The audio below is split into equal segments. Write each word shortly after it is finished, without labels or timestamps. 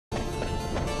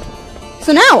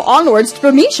So now, onwards to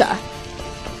Bermesia.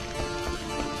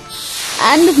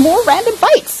 And more random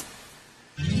fights.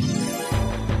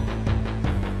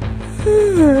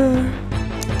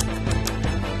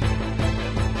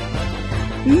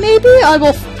 Maybe I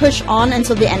will push on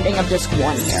until the ending of Disc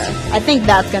 1 here. I think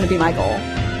that's going to be my goal.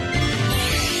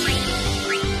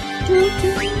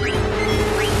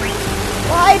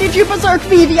 Why did you berserk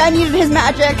Vivi? I needed his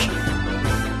magic.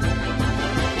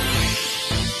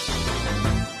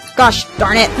 Gosh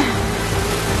darn it.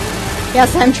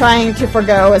 Yes, I'm trying to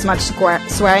forgo as much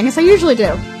swearing as I usually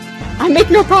do. I make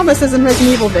no promises in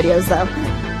Resident Evil videos, though.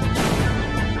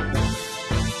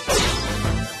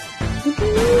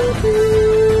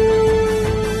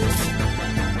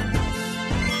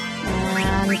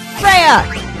 And Freya!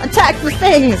 Attack the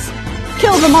things!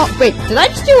 Kill them all! Wait, did I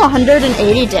just do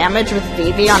 180 damage with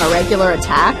Vivi on a regular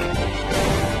attack?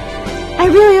 I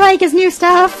really like his new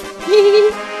stuff!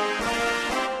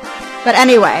 But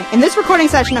anyway, in this recording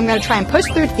session I'm going to try and push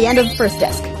through to the end of the first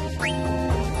disc.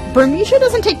 Bermesia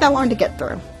doesn't take that long to get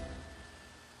through.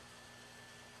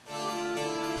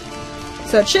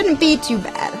 So it shouldn't be too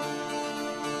bad.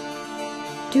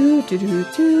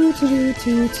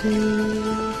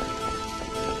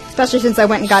 Especially since I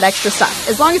went and got extra stuff.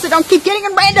 As long as I don't keep getting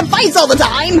in random fights all the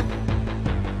time!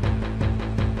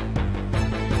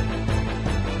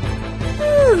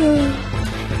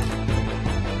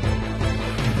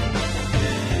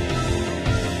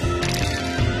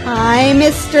 Hi,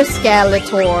 Mr.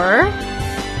 Skeletor.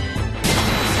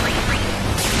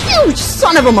 You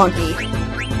son of a monkey!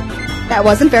 That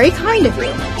wasn't very kind of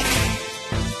you.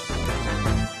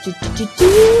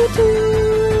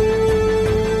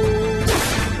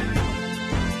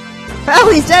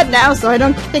 Well, he's dead now, so I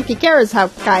don't think he cares how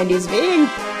kind he's being.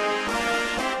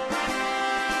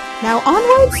 Now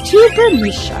onwards to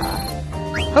Bermesia.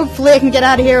 Hopefully I can get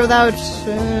out of here without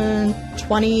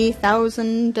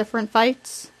 20,000 different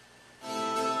fights.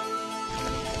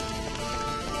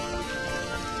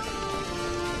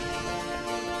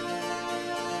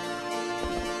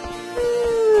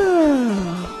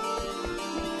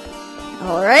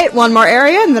 Alright, one more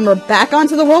area, and then we're back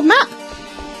onto the world map.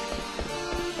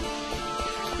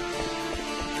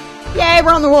 Yay,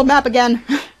 we're on the world map again.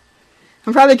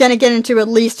 I'm probably gonna get into at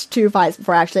least 2 fights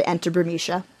before I actually enter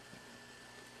Bermesia.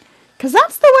 Because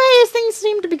that's the way things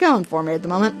seem to be going for me at the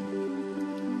moment.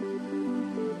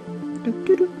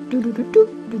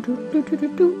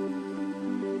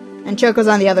 And Choco's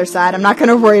on the other side. I'm not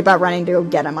gonna worry about running to go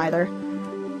get him either.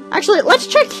 Actually, let's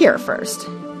check here first.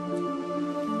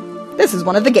 This is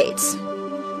one of the gates.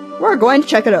 We're going to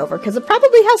check it over, because it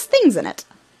probably has things in it.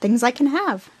 Things I can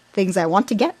have. Things I want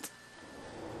to get.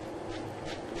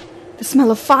 The smell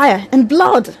of fire and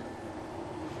blood!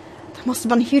 There must have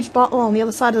been a huge bottle on the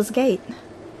other side of this gate.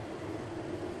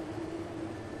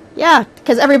 Yeah,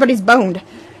 because everybody's boned.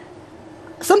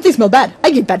 Something smells bad.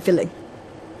 I get bad feeling.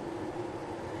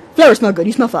 Flowers smell good.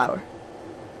 You smell flower.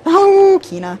 Oh,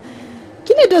 Kina.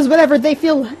 Kina does whatever they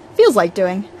feels like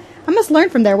doing. I must learn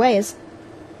from their ways.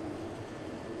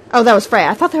 Oh, that was Freya.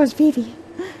 I thought that was Vivi.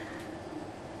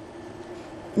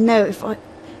 No, if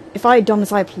I had done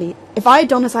as I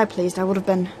pleased, I would have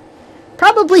been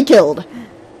probably killed.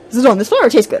 Zidon, this flower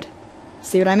tastes good.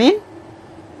 See what I mean?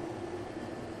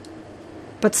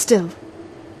 But still.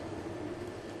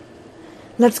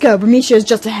 Let's go. Bermesia is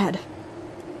just ahead.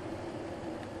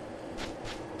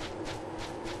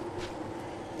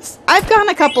 I've gotten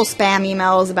a couple spam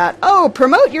emails about, oh,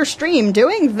 promote your stream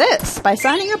doing this by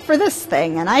signing up for this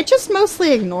thing, and I just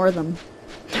mostly ignore them.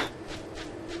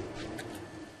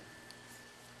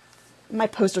 My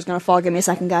poster's gonna fall. Give me a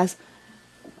second, guys.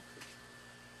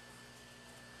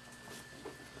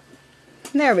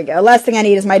 There we go. Last thing I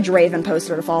need is my Draven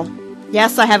poster to fall.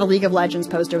 Yes, I have a League of Legends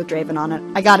poster with Draven on it.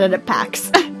 I got it at PAX.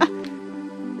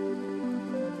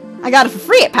 I got it for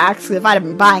free at PAX, because if I'd have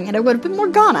been buying it, it would have been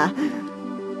Morgana.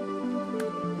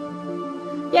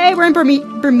 Yay, we're in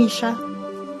Bermesia.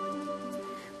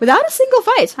 Without a single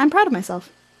fight. I'm proud of myself.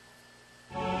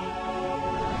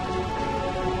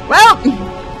 Well,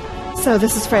 so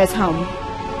this is Freya's home.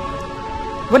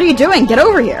 What are you doing? Get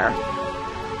over here.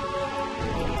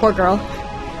 Poor girl.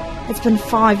 It's been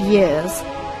 5 years.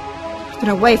 I've been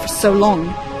away for so long.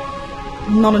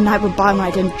 Not a night would by when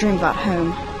I didn't dream about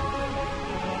home.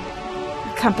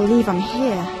 I can't believe I'm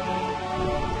here.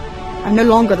 I'm no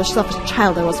longer the selfish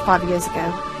child I was 5 years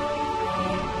ago.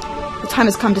 The time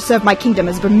has come to serve my kingdom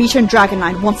as Bermesian Dragon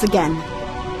Knight once again.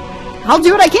 I'll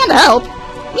do what I can to help.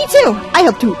 Me too. I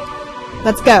help too.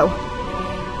 Let's go.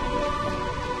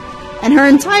 And her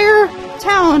entire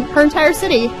town, her entire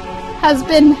city, has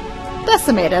been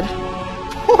decimated.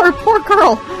 Poor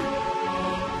girl.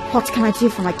 What can I do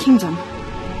for my kingdom?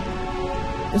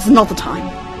 This is not the time.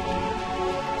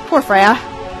 Poor Freya.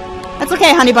 That's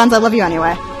okay, honey buns, I love you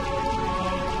anyway.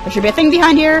 There should be a thing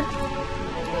behind here.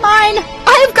 Mine!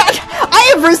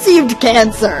 I have received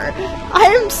cancer! I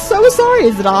am so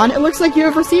sorry, Zidane. It looks like you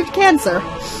have received cancer.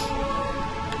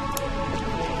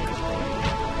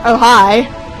 Oh, hi.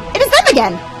 It is them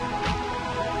again!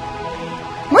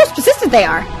 More persistent they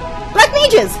are. Black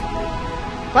mages!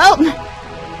 Well,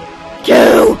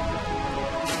 go!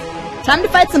 Time to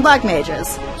fight some black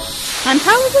mages. I'm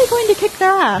probably going to kick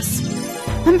their ass.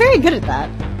 I'm very good at that.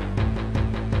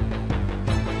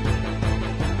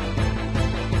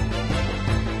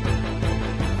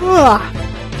 Ugh.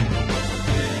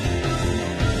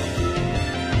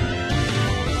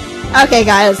 Okay,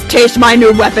 guys, taste my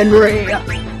new weaponry.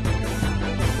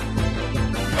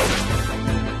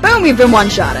 Boom, we've been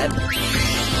one-shotted.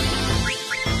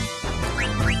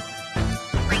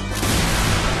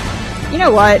 You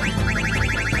know what?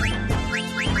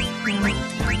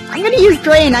 I'm gonna use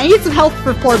Drain. I need some help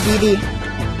for poor BB.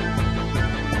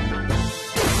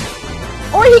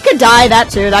 Or he could die, that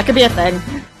too. That could be a thing.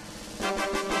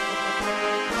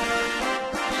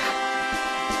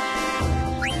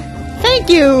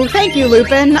 Thank you,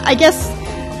 Lupin. I guess,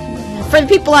 for the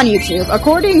people on YouTube,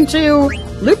 according to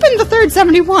Lupin the Third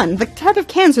 71, the type of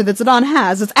cancer that Zidane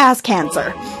has is ass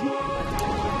cancer.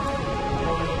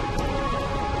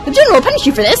 The general will punish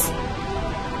you for this.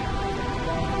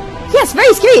 Yes,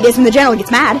 very scary it is when the general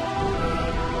gets mad.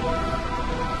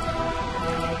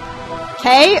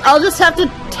 Okay, I'll just have to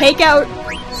take out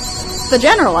the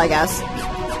general, I guess.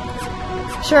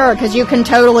 Sure, because you can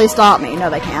totally stop me. No,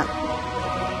 they can't.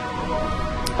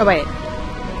 Oh, wait.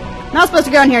 Not supposed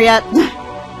to go in here yet.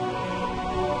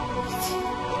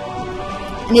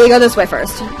 I need to go this way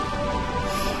first.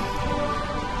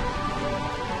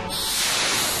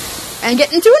 And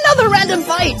get into another random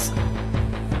fight!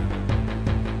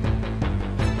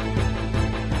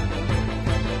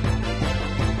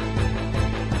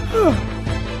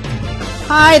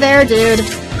 Hi there, dude.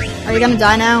 Are you gonna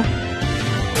die now?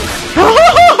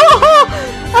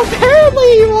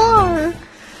 Apparently you are!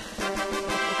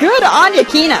 Good on ya,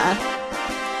 Kina!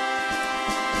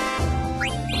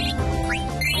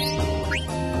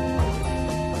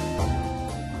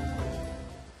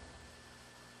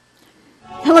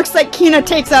 It looks like Kina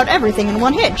takes out everything in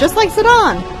one hit, just like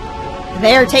Zidane.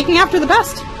 They're taking after the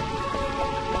best.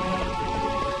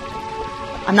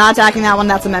 I'm not attacking that one,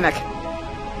 that's a mimic.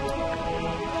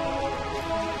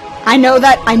 I know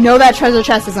that treasure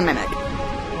chest is a mimic.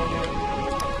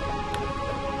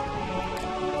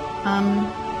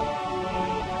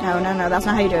 No, that's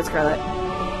not how you do it, Scarlet.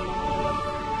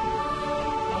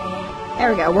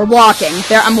 There we go, we're walking.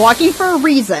 I'm walking for a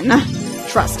reason.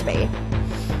 Trust me.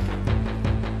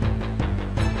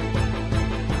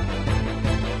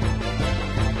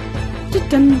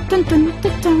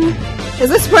 Is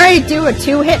this where I do a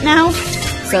 2-hit now?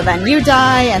 So then you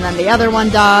die, and then the other one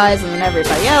dies, and then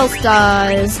everybody else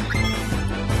dies.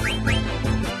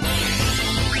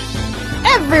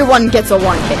 Everyone gets a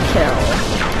 1-hit kill.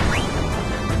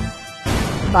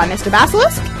 Bye, Mr.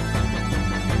 Basilisk.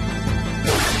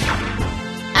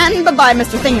 And bye-bye,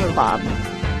 Mr. Thingamabob.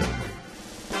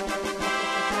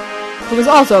 Who was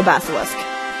also a Basilisk.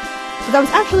 But that was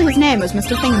actually his name, was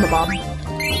Mr. Thingamabob.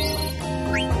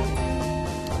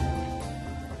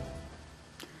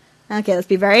 Okay, let's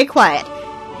be very quiet.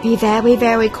 Be very,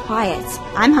 very quiet.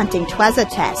 I'm hunting treasure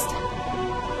chest.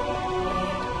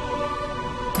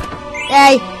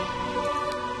 Yay!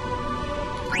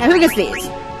 Now who gets these?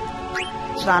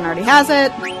 Zidane already has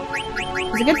it.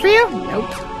 Is it good for you? Nope.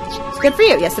 It's good for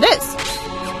you. Yes, it is.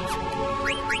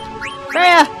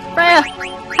 Freya! Freya!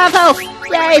 Have health!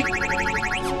 Yay!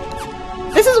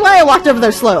 This is why I walked over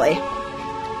there slowly.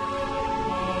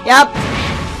 Yep.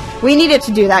 We needed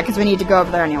to do that because we need to go over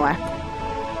there anyway.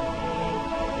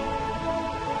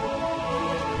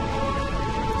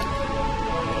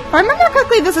 If I remember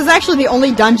correctly, this is actually the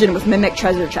only dungeon with mimic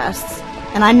treasure chests.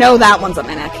 And I know that one's a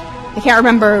mimic. I can't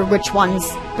remember which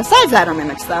ones besides that are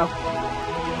mimics, though.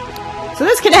 So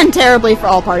this could end terribly for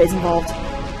all parties involved.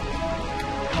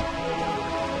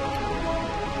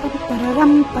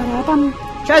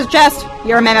 Treasure chest!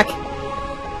 You're a mimic.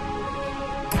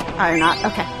 Oh, you're not.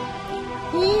 Okay.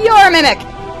 You're a mimic!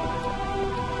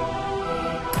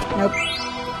 Nope.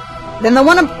 Then the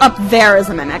one up there is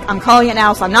a mimic. I'm calling it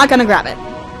now, so I'm not gonna grab it.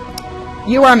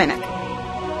 You are a mimic.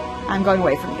 I'm going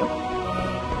away from you.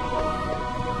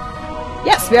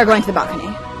 Yes, we are going to the balcony.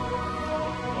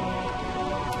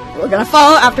 We're gonna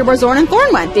follow after where Zorn and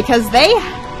Thorn went, because they,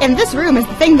 in this room, is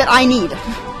the thing that I need.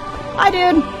 Hi,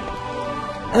 dude.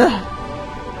 Ugh.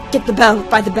 get the bell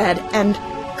by the bed and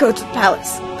go to the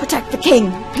palace. Protect the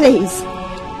king, please.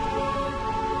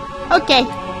 Okay.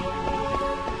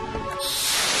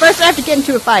 First I have to get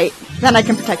into a fight, then I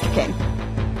can protect the king.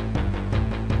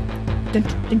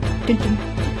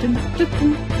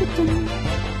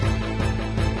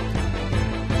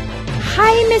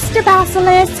 Hi, Mr.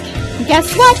 Basilisk.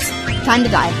 Guess what? Time to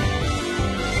die.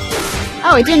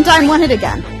 Oh, he didn't die in one hit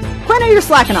again. Quinn, you're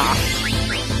slacking off.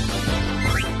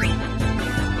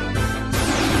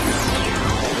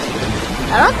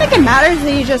 I don't think it matters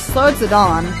that he just slows it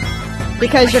on,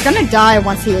 because you're gonna die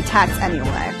once he attacks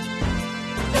anyway.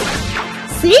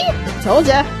 See? Told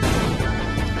ya.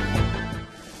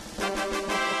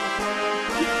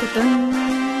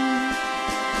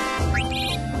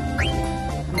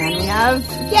 And then we have...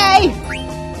 Yay!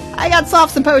 I got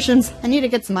softs and potions. I need to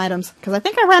get some items, because I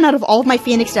think I ran out of all of my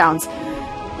Phoenix Downs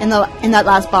in that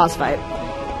last boss fight.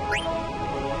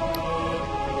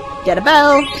 Get a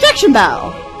bell. Protection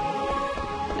bell!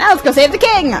 Now let's go save the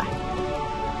king!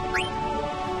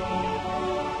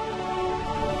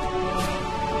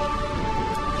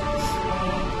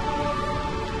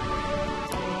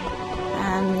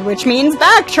 And which means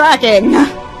backtracking!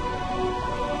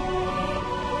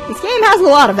 This game has a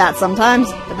lot of that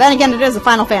sometimes, but then again it is a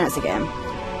Final Fantasy game.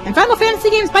 And Final Fantasy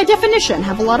games by definition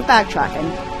have a lot of backtracking.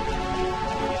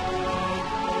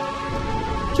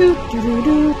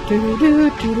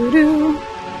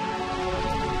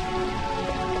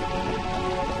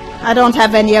 I don't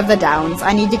have any of the downs.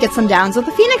 I need to get some downs of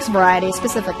the Phoenix variety,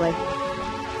 specifically.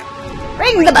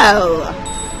 Ring the bell!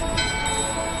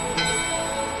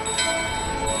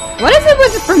 What is it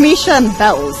with Vermisha and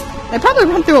bells? They probably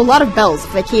run through a lot of bells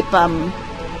if they keep,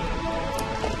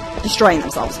 destroying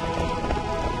themselves.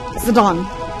 Zidane.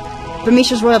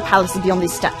 Vermisha's royal palace is beyond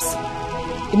these steps.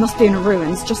 It must be in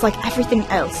ruins, just like everything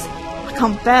else. I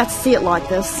can't bear to see it like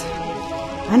this.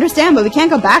 I understand, but we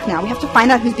can't go back now. We have to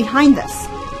find out who's behind this.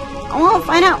 I want to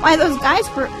find out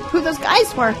who those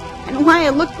guys were, and why I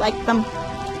looked like them.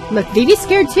 Look, Vivi's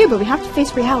scared too, but we have to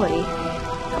face reality.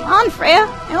 Come on, Freya.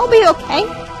 It'll be okay.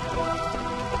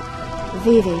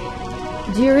 Vivi,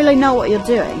 do you really know what you're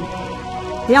doing?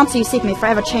 The answer you seek may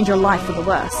forever change your life for the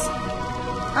worse.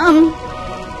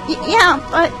 Yeah,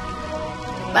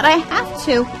 but I have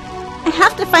to. I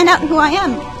have to find out who I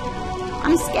am.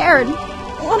 I'm scared.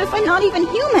 What if I'm not even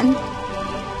human?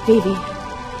 Vivi.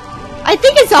 I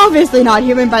think it's obviously not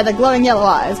human by the glowing yellow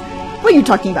eyes. What are you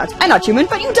talking about? I'm not human,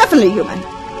 but you're definitely human.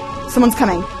 Someone's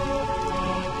coming.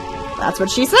 That's what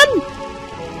she said?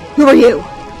 Who are you?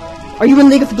 Are you in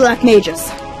league with the Black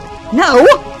Mages? No!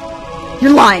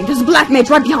 You're lying. There's a Black Mage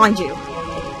right behind you.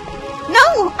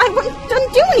 No! I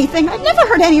didn't do anything. I've never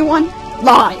hurt anyone.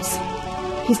 Lies.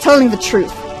 He's telling the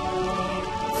truth.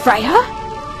 Freya?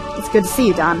 It's good to see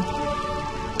you, Dan.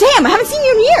 Damn, I haven't seen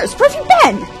you in years. Where have you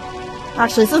been?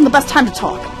 Actually, this isn't the best time to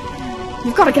talk.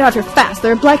 You've got to get out of here fast.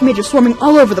 There are Black Mages swarming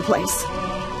all over the place.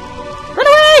 Run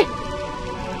away!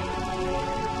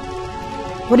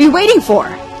 What are you waiting for?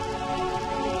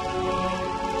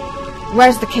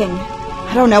 Where's the king?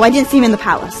 I don't know. I didn't see him in the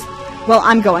palace. Well,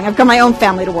 I'm going. I've got my own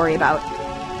family to worry about.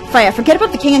 Freya, forget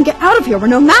about the king and get out of here. We're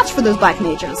no match for those Black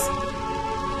Mages.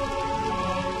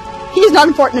 He's not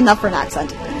important enough for an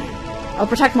accent. I'll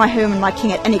protect my home and my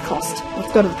king at any cost.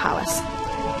 Let's go to the palace.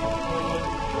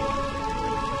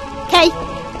 Okay,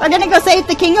 we're gonna go save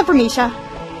the king of Vermisha.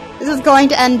 This is going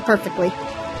to end perfectly.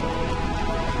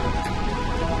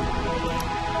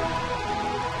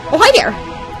 Oh, hi there!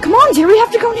 Come on, dear, we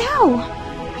have to go now!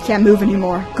 I can't move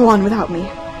anymore. Go on without me.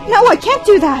 No, I can't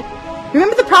do that!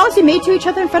 Remember the promise we made to each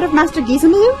other in front of Master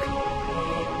Gizamaluk?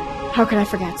 How could I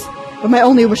forget? But my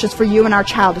only wish is for you and our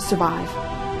child to survive.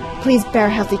 Please bear a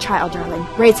healthy child, darling.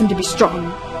 Raise him to be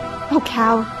strong. Oh,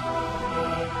 Cal.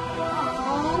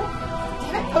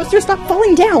 Damn it, Poster, stop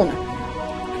falling down!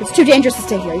 It's too dangerous to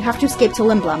stay here. You have to escape to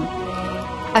Limblum.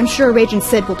 I'm sure Raging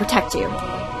Sid will protect you.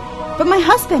 But my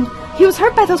husband! He was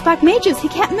hurt by those Black Mages. He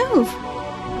can't move.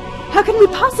 How can we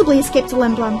possibly escape to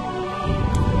Limblum?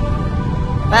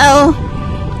 Well...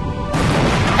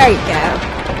 there you go.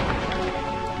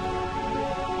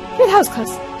 Phew, that was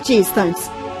close. Jeez, thanks.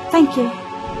 Thank you.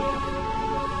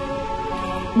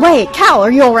 Wait, Cal,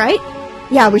 are you alright?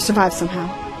 Yeah, we survived somehow.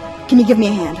 Can you give me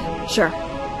a hand? Sure.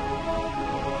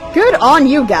 Good on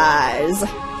you guys.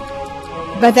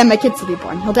 By then my kids will be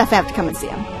born. He'll definitely have to come and see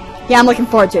him. Yeah, I'm looking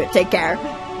forward to it. Take care.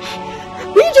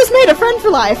 We just made a friend for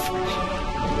life.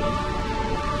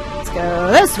 Let's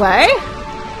go this way.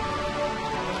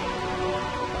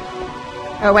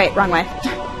 Oh wait, wrong way.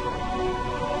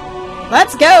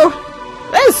 Let's go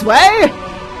this way.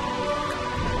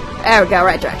 There we go,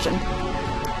 right direction.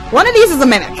 One of these is a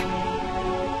mimic.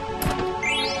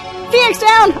 Phoenix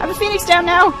down! I have a Phoenix down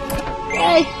now!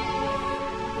 Yay!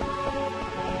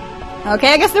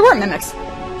 Okay, I guess there weren't mimics.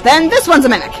 Then this one's a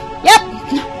mimic. Yep!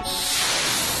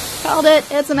 Called it.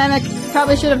 It's a mimic.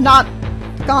 Probably should have not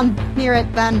gone near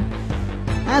it then.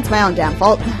 That's my own damn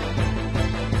fault.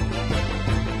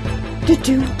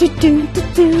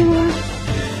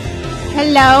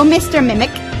 Hello, Mr. Mimic.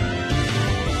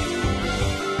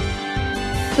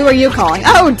 Who are you calling?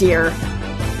 Oh dear.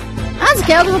 That's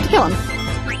okay, I'll just have to kill him.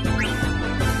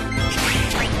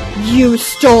 You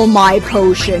stole my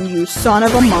potion, you son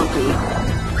of a monkey.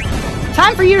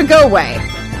 Time for you to go away.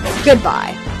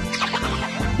 Goodbye.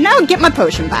 Now get my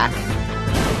potion back.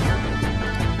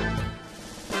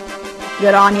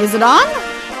 Good on you, Zidane.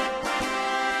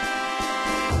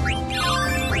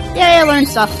 Yay, I learned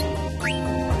stuff.